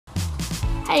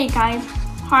Hey guys,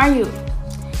 how are you?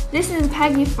 This is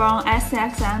Peggy from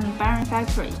SXM Bearing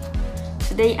Factory.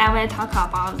 Today I will talk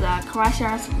about the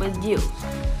crushers with you.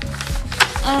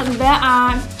 There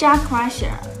are jack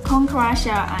crusher, cone crusher,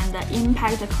 and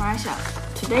impact crusher.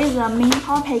 Today the main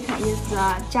topic is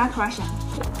the jack crusher.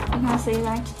 You can see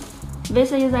that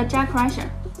this is the jack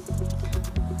crusher.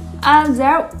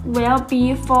 There will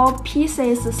be 4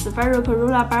 pieces spherical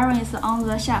roller bearings on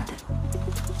the shaft.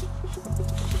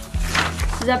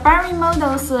 The bearing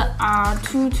models are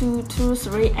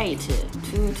 22238,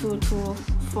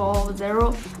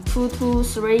 22240,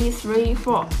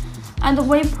 22334, and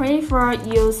we prefer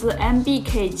use MB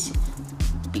cage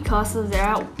because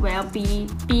there will be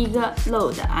big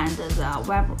load and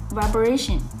the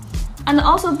vibration, and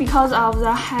also because of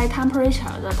the high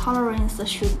temperature, the tolerance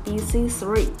should be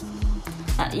C3.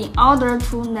 In order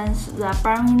to length the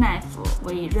bearing life,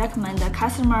 we recommend the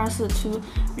customers to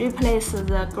replace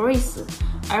the grease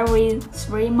every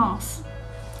 3 months.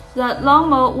 The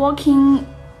normal working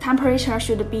temperature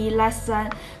should be less than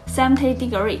 70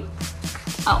 degrees.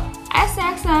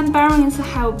 SXM bearings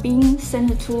have been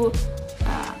sent to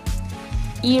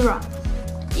Iran,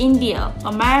 India,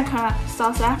 America,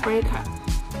 South Africa,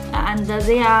 and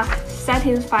they are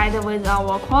satisfied with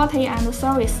our quality and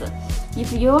service.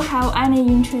 If you have any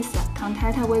interest,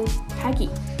 contact with Peggy.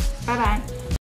 Bye bye.